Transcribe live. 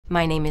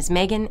My name is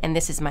Megan, and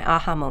this is my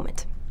aha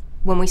moment.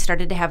 When we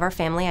started to have our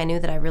family, I knew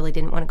that I really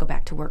didn't want to go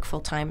back to work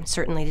full-time,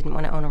 certainly didn't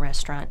want to own a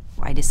restaurant.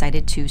 I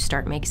decided to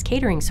start Meg's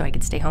Catering so I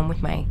could stay home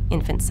with my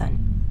infant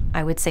son.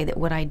 I would say that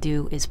what I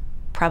do is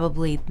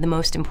probably the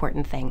most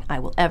important thing I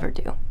will ever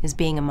do, is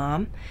being a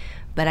mom,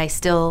 but I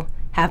still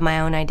have my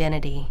own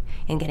identity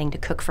in getting to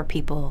cook for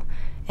people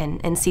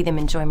and see them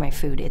enjoy my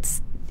food.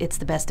 It's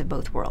the best of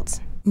both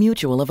worlds.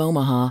 Mutual of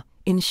Omaha.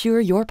 Insure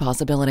your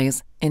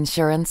possibilities.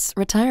 Insurance,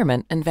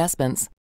 retirement, investments.